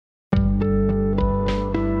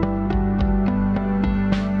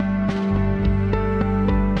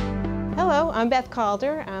I'm Beth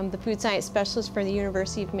Calder. I'm the Food Science Specialist for the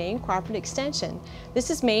University of Maine Cooperative Extension.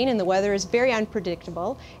 This is Maine and the weather is very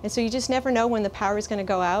unpredictable, and so you just never know when the power is going to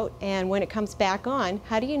go out and when it comes back on.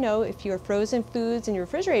 How do you know if your frozen foods and your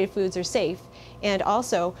refrigerated foods are safe? And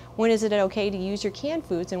also, when is it okay to use your canned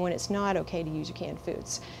foods and when it's not okay to use your canned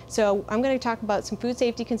foods? So I'm going to talk about some food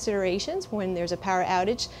safety considerations when there's a power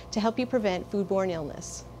outage to help you prevent foodborne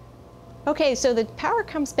illness. Okay, so the power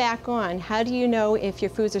comes back on. How do you know if your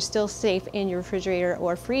foods are still safe in your refrigerator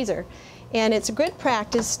or freezer? And it's a good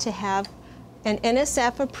practice to have an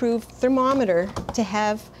NSF-approved thermometer to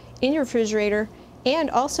have in your refrigerator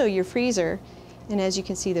and also your freezer. And as you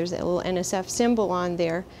can see, there's a little NSF symbol on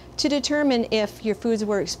there to determine if your foods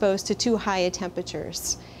were exposed to too high a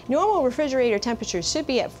temperatures. Normal refrigerator temperatures should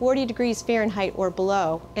be at 40 degrees Fahrenheit or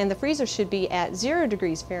below, and the freezer should be at 0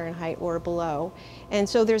 degrees Fahrenheit or below. And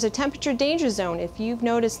so there's a temperature danger zone. If you've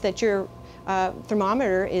noticed that your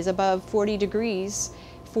thermometer is above 40 degrees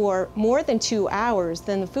for more than 2 hours,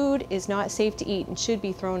 then the food is not safe to eat and should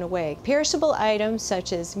be thrown away. Perishable items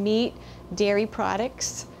such as meat, dairy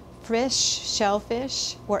products, fish,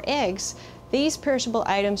 shellfish, or eggs, these perishable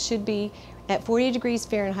items should be at 40 degrees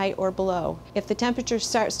Fahrenheit or below. If the temperature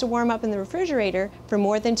starts to warm up in the refrigerator for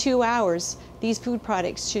more than 2 hours, these food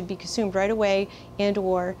products should be consumed right away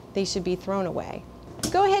and/or they should be thrown away.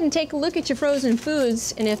 Go ahead and take a look at your frozen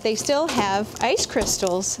foods, and if they still have ice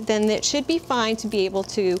crystals, then it should be fine to be able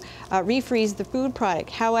to refreeze the food product.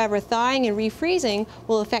 However, thawing and refreezing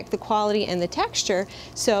will affect the quality and the texture,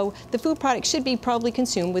 so the food product should be probably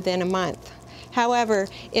consumed within a month. However,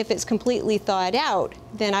 if it's completely thawed out,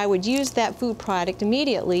 then I would use that food product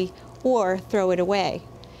immediately or throw it away.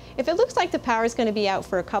 If it looks like the power is going to be out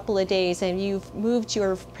for a couple of days and you've moved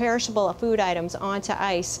your perishable food items onto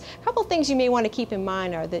ice, a couple things you may want to keep in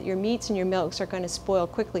mind are that your meats and your milks are going to spoil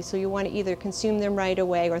quickly, so you want to either consume them right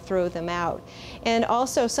away or throw them out. And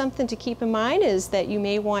also something to keep in mind is that you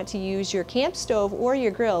may want to use your camp stove or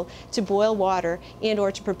your grill to boil water and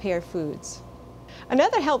or to prepare foods.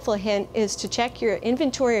 Another helpful hint is to check your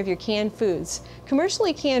inventory of your canned foods.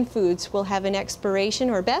 Commercially canned foods will have an expiration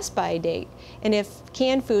or best by date, and if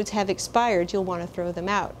canned foods have expired, you'll want to throw them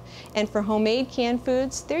out. And for homemade canned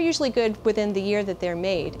foods, they're usually good within the year that they're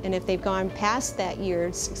made, and if they've gone past that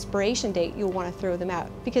year's expiration date, you'll want to throw them out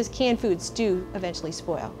because canned foods do eventually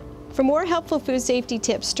spoil. For more helpful food safety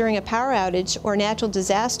tips during a power outage or natural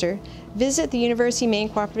disaster, visit the University of Maine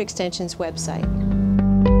Cooperative Extension's website.